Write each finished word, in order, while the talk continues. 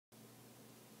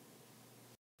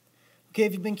Okay,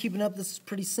 if you've been keeping up, this is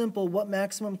pretty simple. What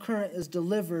maximum current is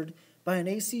delivered by an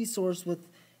AC source with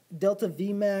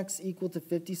ΔVmax equal to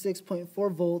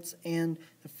 56.4 volts and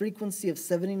a frequency of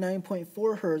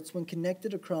 79.4 hertz when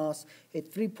connected across a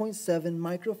 3.7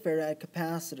 microfarad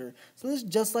capacitor? So this is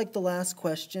just like the last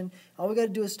question. All we got to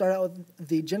do is start out with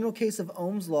the general case of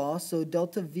Ohm's law. So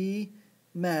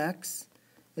ΔVmax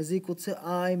is equal to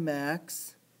I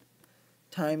max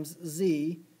times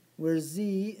Z, where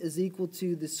Z is equal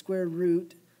to the square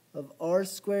root of R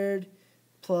squared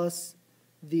plus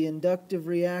the inductive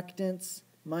reactance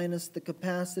minus the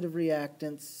capacitive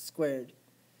reactance squared.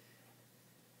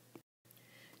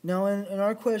 Now in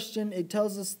our question, it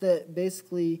tells us that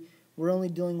basically we're only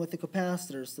dealing with the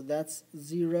capacitor, so that's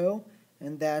 0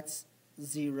 and that's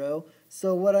 0.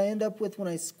 So what I end up with when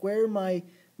I square my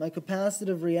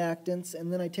capacitive reactance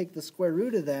and then I take the square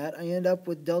root of that, I end up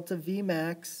with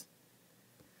ΔVmax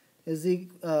is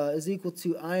equal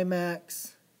to I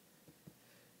max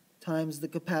times the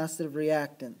capacitive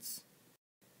reactance.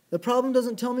 The problem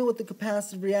doesn't tell me what the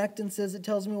capacitive reactance is, it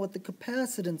tells me what the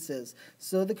capacitance is.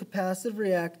 So the capacitive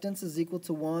reactance is equal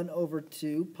to 1 over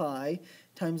 2 pi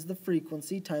times the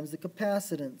frequency times the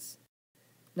capacitance.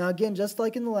 Now again, just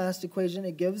like in the last equation,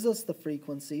 it gives us the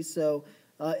frequency. So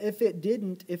if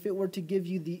it were to give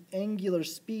you the angular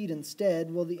speed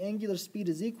instead, well, the angular speed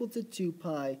is equal to 2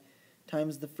 pi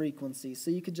times the frequency.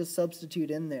 So you could just substitute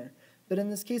in there. But in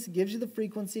this case, it gives you the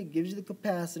frequency, it gives you the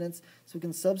capacitance, so we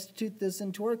can substitute this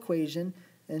into our equation,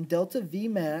 and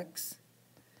ΔVmax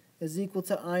is equal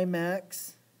to I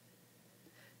max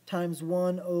times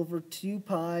 1 over 2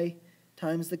 pi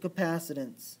times the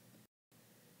capacitance.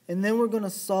 And then we're going to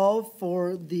solve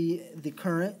for the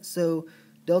current, so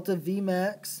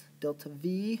ΔVmax,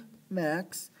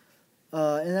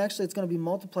 and actually it's going to be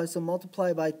multiplied, so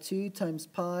multiply by 2 times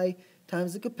pi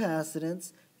times the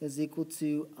capacitance is equal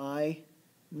to I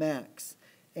max.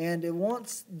 And it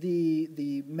wants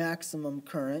the maximum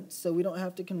current, so we don't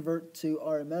have to convert to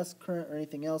RMS current or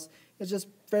anything else. It's just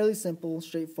fairly simple,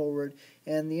 straightforward.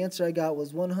 And the answer I got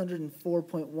was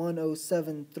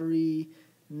 104.1073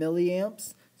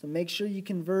 milliamps. So make sure you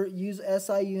use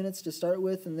SI units to start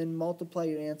with, and then multiply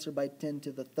your answer by 10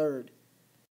 to the third.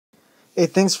 Hey,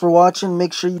 thanks for watching.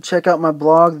 Make sure you check out my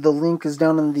blog. The link is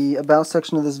down in the About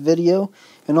section of this video.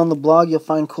 And on the blog, you'll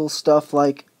find cool stuff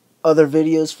like other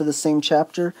videos for the same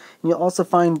chapter. And you'll also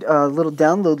find little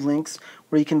download links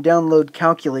where you can download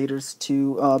calculators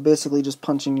to basically just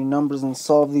punch in your numbers and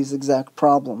solve these exact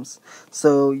problems.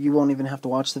 So you won't even have to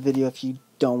watch the video if you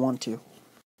don't want to.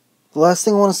 The last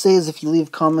thing I want to say is if you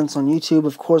leave comments on YouTube,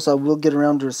 of course I will get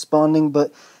around to responding,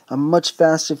 but I'm much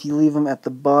faster if you leave them at the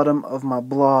bottom of my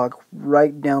blog,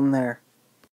 right down there.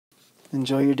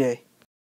 Enjoy your day.